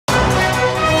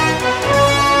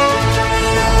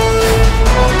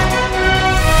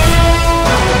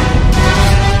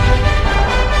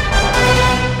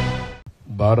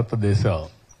భారతదేశ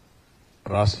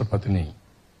రాష్ట్రపతి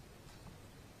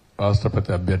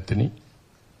అభ్యర్థిని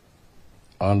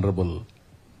ఆనరబుల్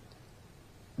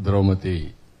ద్రౌపది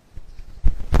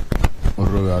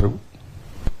ముర్ము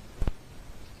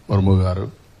గారు,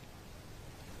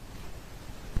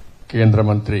 కేంద్ర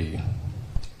మంత్రి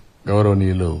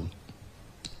గౌరవనీయులు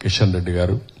కిషన్ రెడ్డి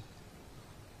గారు,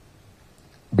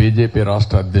 బీజేపీ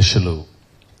రాష్ట్ర అధ్యక్షులు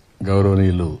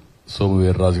గౌరవనీయులు సోము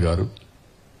వీర్రాజు గారు,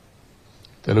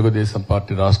 తెలుగుదేశం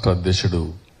పార్టీ రాష్ట్ర అధ్యక్షుడు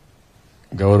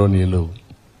గౌరవనీయులు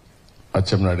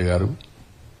అచ్చెన్నాయుడు గారు,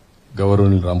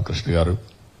 గౌరవనీయులు రామకృష్ణ గారు,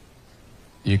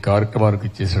 ఈ కార్యక్రమానికి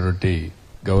ఇచ్చేసినటువంటి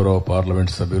గౌరవ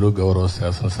పార్లమెంటు సభ్యులు, గౌరవ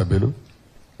శాసనసభ్యులు,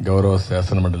 గౌరవ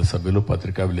శాసనమండలి సభ్యులు,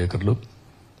 పత్రికా విలేకరులు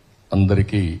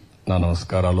అందరికీ నా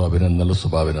నమస్కారాలు, అభినందనలు,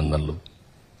 శుభాభినందనలు.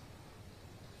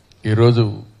 ఈరోజు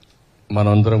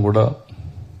మనందరం కూడా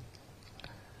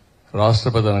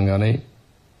రాష్ట్రపతి అనగానే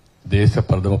దేశ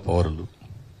ప్రథమ పౌరులు,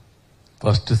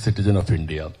 ఫస్ట్ సిటిజన్ ఆఫ్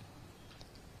ఇండియా.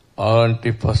 అలాంటి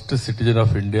ఫస్ట్ సిటిజన్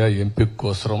ఆఫ్ ఇండియా ఎంపిక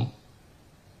కోసం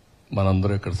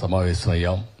మనందరం ఇక్కడ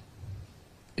సమావేశమయ్యాం.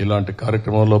 ఇలాంటి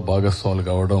కార్యక్రమంలో భాగస్వాములు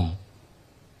కావడం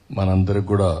మనందరికి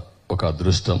కూడా ఒక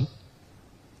అదృష్టం.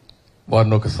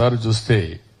 వారిని ఒకసారి చూస్తే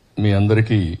మీ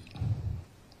అందరికీ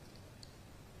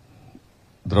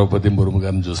ద్రౌపది ముర్ము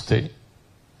గారిని చూస్తే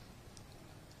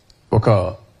ఒక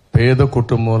పేద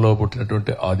కుటుంబంలో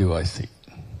పుట్టినటువంటి ఆదివాసి.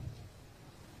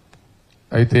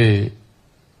 అయితే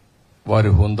వారి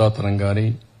హుందాతనం గాని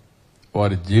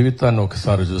వారి జీవితాన్ని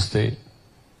ఒకసారి చూస్తే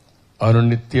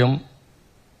అనునిత్యం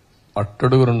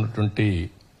అట్టడుగునున్నటువంటి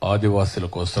ఆదివాసుల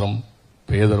కోసం,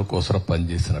 పేదల కోసం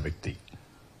పనిచేసిన వ్యక్తి.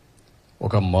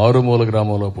 ఒక మారుమూల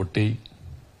గ్రామంలో పుట్టి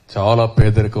చాలా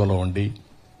పేదరికంలో ఉండి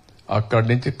అక్కడి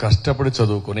నుంచి కష్టపడి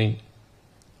చదువుకుని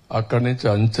అక్కడి నుంచి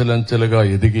అంచెలంచెలుగా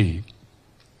ఎదిగి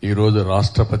ఈరోజు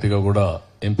రాష్ట్రపతిగా కూడా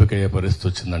ఎంపికయ్యే పరిస్థితి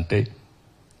వచ్చిందంటే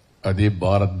అది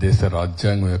భారతదేశ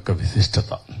రాజ్యాంగం యొక్క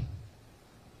విశిష్టత.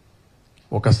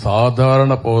 ఒక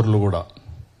సాధారణ పౌరులు కూడా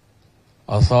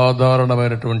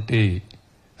అసాధారణమైనటువంటి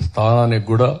స్థానానికి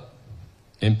కూడా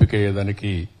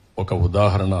ఎంపికయ్యేదానికి ఒక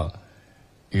ఉదాహరణ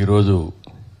ఈరోజు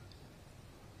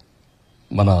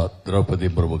మన ద్రౌపది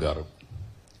ముర్ము గారు.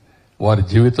 వారి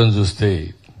జీవితం చూస్తే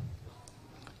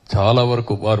చాలా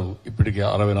వరకు వారు ఇప్పటికీ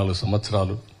 64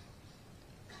 సంవత్సరాలు.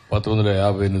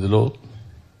 1958లో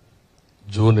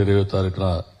జూన్ 20వ తారీఖున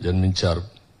జన్మించారు.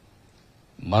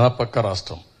 మన పక్క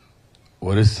రాష్ట్రం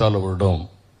ఒరిస్సాలో ఉండడం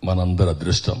మనందరి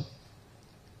అదృష్టం.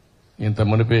 ఇంత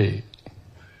మునిపే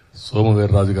సోము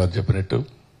వీర్రాజు గారు చెప్పినట్టు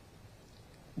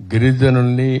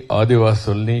గిరిజనుల్ని,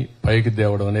 ఆదివాసుల్ని పైకి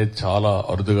తేవడం అనేది చాలా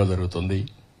అరుదుగా జరుగుతుంది.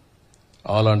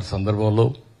 అలాంటి సందర్భంలో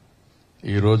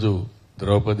ఈరోజు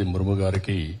ద్రౌపది ముర్ము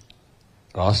గారికి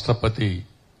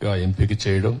రాష్ట్రపతిగా ఎంపిక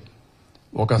చేయడం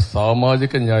ఒక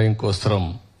సామాజిక న్యాయం కోసం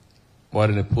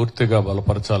వారిని పూర్తిగా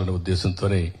బలపరచాలనే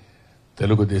ఉద్దేశంతోనే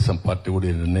తెలుగుదేశం పార్టీ కూడా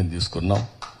ఈ నిర్ణయం తీసుకున్నాం.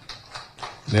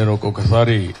 నేను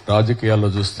ఒక్కొక్కసారి రాజకీయాల్లో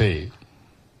చూస్తే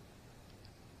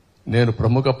నేను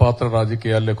ప్రముఖ పాత్ర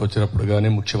రాజకీయాల్లోకి వచ్చినప్పుడు కానీ,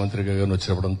 ముఖ్యమంత్రిగా కానీ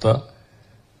వచ్చినప్పుడంతా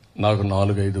నాకు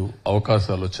 4-5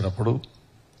 అవకాశాలు వచ్చినప్పుడు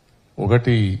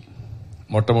ఒకటి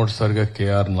మొట్టమొదటిసారిగా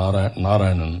కేఆర్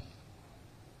నారాయణన్,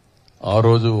 ఆ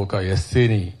రోజు ఒక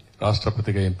ఎస్సీని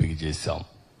రాష్ట్రపతిగా ఎంపిక చేశాం.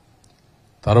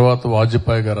 తర్వాత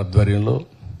వాజ్పేయి గారి ఆధ్వర్యంలో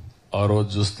ఆ రోజు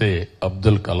చూస్తే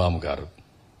అబ్దుల్ కలాం గారు,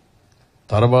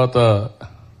 తర్వాత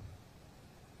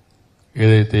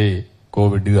ఏదైతే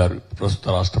కోవిడ్ గారు ప్రస్తుత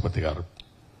రాష్ట్రపతి గారు,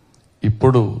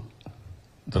 ఇప్పుడు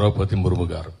ద్రౌపది ముర్ము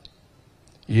గారు.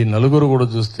 ఈ నలుగురు కూడా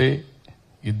చూస్తే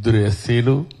 2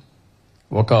 ఎస్సీలు,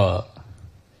 ఒక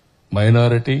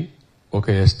మైనారిటీ, ఒక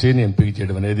ఎస్టీని ఎంపిక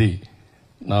చేయడం అనేది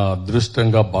నా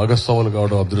అదృష్టంగా, భాగస్వాములు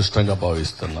కావడం అదృష్టంగా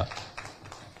భావిస్తున్నా.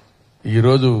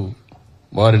 ఈరోజు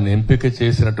వారిని ఎంపిక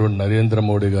చేసినటువంటి నరేంద్ర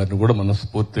మోడీ గారిని కూడా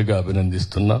మనస్ఫూర్తిగా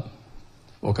అభినందిస్తున్నా.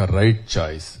 ఒక రైట్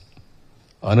చాయిస్,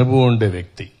 అనుభవం ఉండే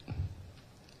వ్యక్తి,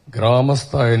 గ్రామ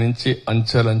స్థాయి నుంచి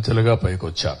అంచెలంచెలుగా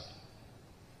పైకొచ్చారు.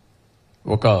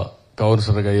 ఒక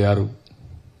కౌన్సిలర్గా అయ్యారు,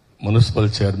 మున్సిపల్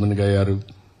చైర్మన్గా అయ్యారు,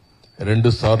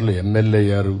 2 సార్లు ఎమ్మెల్యే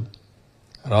అయ్యారు,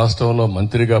 రాష్ట్రంలో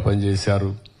మంత్రిగా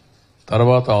పనిచేశారు,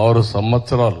 తర్వాత 6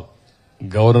 సంవత్సరాలు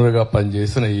గవర్నర్గా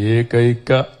పనిచేసిన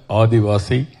ఏకైక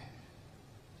ఆదివాసీ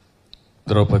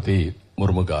ద్రౌపది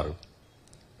ముర్ము గారు.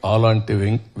 అలాంటి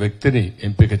వ్యక్తిని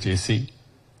ఎంపిక చేసి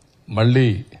మళ్లీ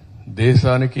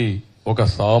దేశానికి ఒక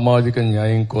సామాజిక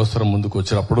న్యాయం కోసం ముందుకు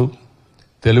వచ్చినప్పుడు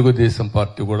తెలుగుదేశం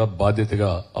పార్టీ కూడా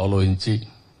బాధ్యతగా ఆలోచించి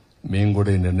మేము కూడా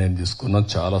ఈ నిర్ణయం తీసుకున్నాం.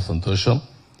 చాలా సంతోషం.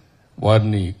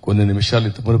 వారిని కొన్ని నిమిషాలు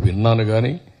ఇంతవరకు విన్నాను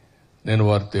కానీ నేను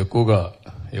వారితో ఎక్కువగా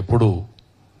ఎప్పుడూ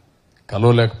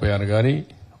కలవలేకపోయాను. కానీ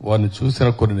వారిని చూసిన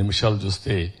కొన్ని నిమిషాలు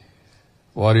చూస్తే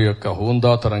వారి యొక్క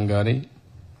హోందాతనం కానీ,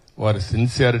 వారి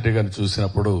సిన్సియారిటీ గాని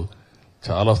చూసినప్పుడు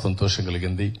చాలా సంతోషం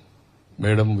కలిగింది.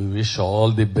 Madam, we wish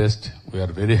all the best.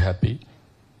 We are very happy.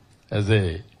 As a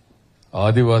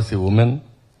Adivasi women,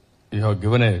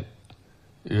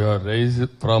 you are raised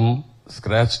from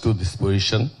scratch to this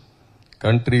position.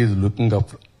 Country is looking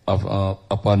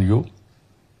upon you.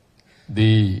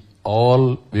 All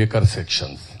weaker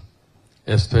sections,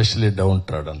 especially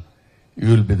downtrodden, you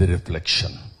will be the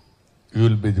reflection. You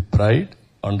will be the pride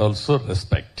and also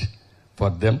respect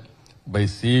for them. By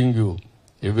seeing you,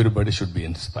 everybody should be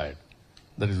inspired.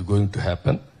 That is going to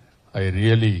happen. I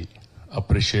really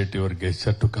appreciate your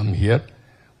gesture to come here.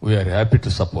 We are happy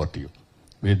to support you.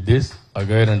 With this,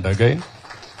 again and again,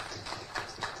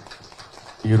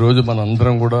 ఈ రోజు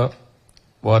మనందరం కూడా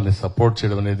వారిని support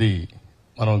చేయడం అనేది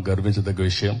మనం గర్వించదగ్గ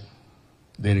విషయం.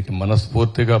 దీనికి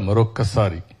మనస్ఫూర్తిగా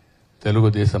మరొక్కసారి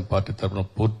తెలుగుదేశం పార్టీ తరఫున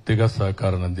పూర్తిగా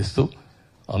సహకారం అందిస్తూ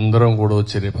అందరం కూడా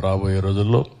వచ్చే రేపు రాబోయే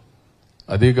రోజుల్లో,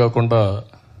 అదే కాకుండా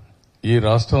ఈ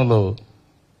రాష్ట్రంలో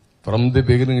ఫ్రమ్ ది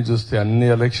బిగినింగ్ చూస్తే అన్ని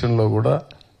ఎలక్షన్లో కూడా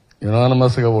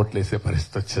యునానిమస్ గా ఓట్లేసే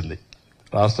పరిస్థితి వచ్చింది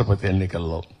రాష్ట్రపతి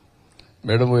ఎన్నికల్లో.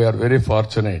 Madam, we are very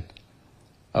fortunate.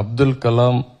 Abdul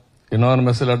Kalam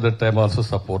unanimously at that time also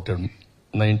supported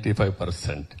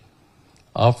 95%.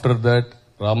 After that,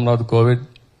 Ramnath Kovind,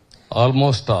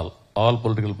 almost all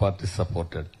political parties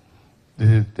supported. This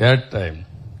is that time.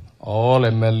 All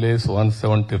MLAs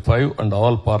 175 and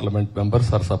all parliament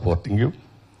members are supporting you.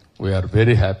 We are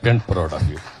very happy and proud of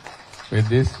you. With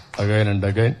this, again and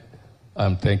again, I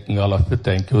am thanking all of you.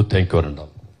 Thank you and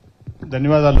all.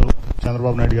 ధన్యవాదాలు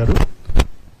చంద్రబాబు నాయుడు గారు.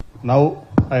 Now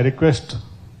I request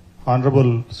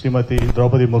Honorable Srimati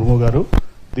Draupadi Murmu garu,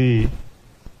 the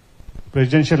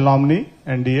presidential nominee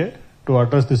NDA, to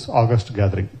address this August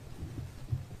gathering.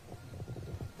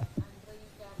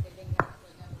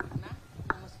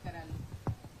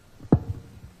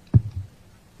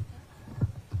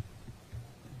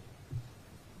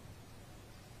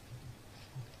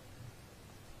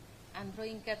 Andro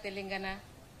Inka Telangana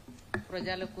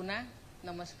Projalukuna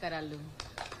Namaskaralu.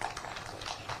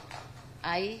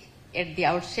 I, at the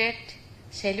outset,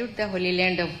 salute the Holy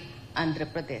Land of Andhra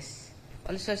Pradesh.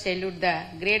 Also salute the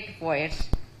great poets,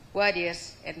 warriors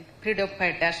and freedom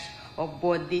fighters of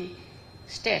both the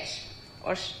states.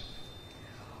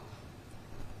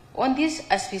 On this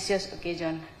auspicious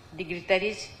occasion,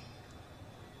 dignitaries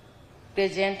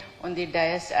present on the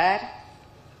dais are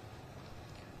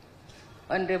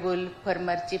Honorable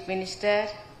former Chief Minister,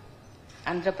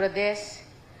 Andhra Pradesh,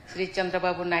 Sri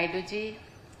Chandrababu Naidu ji,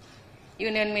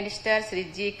 Union Minister Sri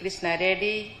G. Kishan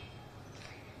Reddy,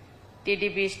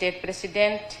 TDB State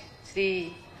President Sri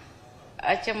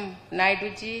Acham Naidu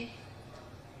ji,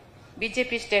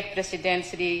 BJP State President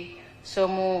Sri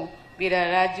Somu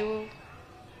Biraraju,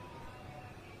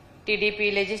 TDP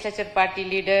Legislature Party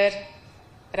Leader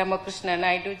Ramakrishna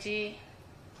Naidu ji,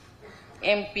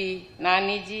 MP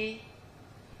Nani ji,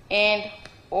 and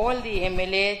all the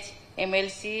MLAs,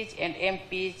 MLCs and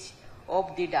MPs of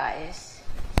the dais.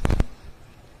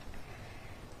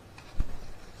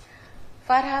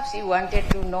 Perhaps you wanted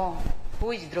to know who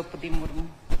is Draupadi Murmu.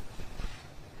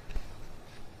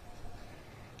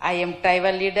 I am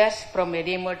tribal leaders from a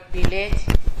remote village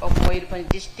of Mayurbhanj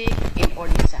district in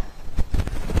Odisha.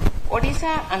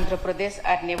 Odisha and Andhra Pradesh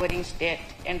are neighboring states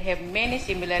and have many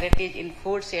similarities in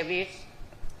food habits,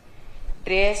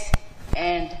 dress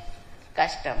and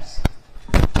customs.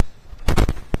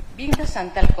 Being the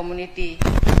Santal community,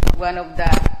 one of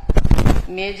the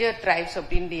major tribes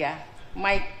of India,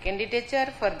 my candidature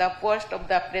for the post of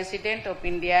the President of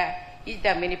India is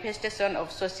the manifestation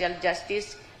of social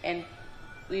justice and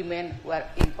women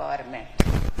empowerment.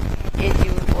 As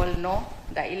you all know,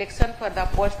 the election for the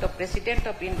post of President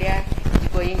of India is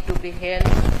going to be held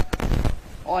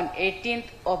on 18th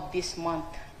of this month.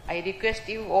 I request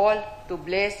you all to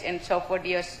bless and support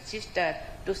your sister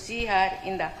to see her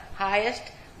in the highest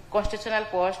constitutional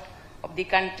post of the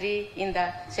country in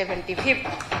the 75th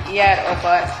year of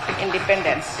our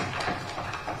independence.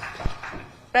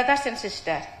 Brothers and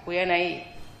sisters, when I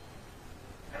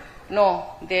know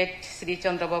that Sri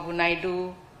Chandrababu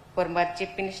Naidu, former Chief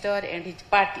Minister, and his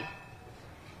party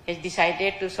has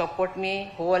decided to support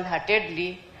me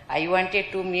wholeheartedly, I wanted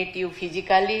to meet you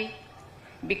physically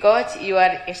because you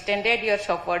are extended your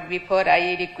support before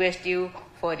I request you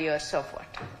for your support.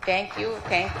 Thank you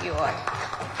all.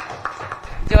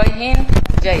 Jai Hind,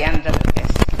 Jai Andhra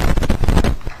Pradesh.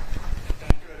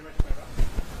 Thank you very much,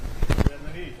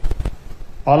 madam.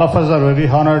 All of us are very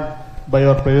honored by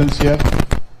your presence here,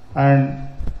 and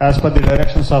as per the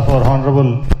directions of our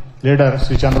honorable leader,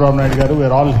 Sri Chandrababu Naidu garu, we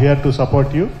are all here to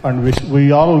support you, and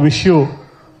we all wish you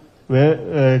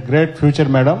great future,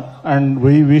 madam, and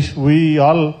we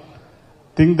all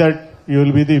think that you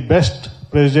will be the best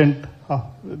president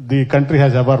the country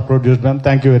has ever produced, ma'am.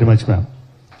 Thank you very much, ma'am.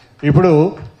 ఇప్పుడు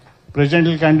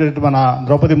ప్రెసిడెంషియల్ candidate మన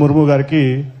ద్రౌపది ముర్ము గారికి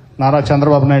నారా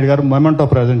చంద్రబాబు నాయుడు గారు memento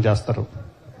present చేస్తారు.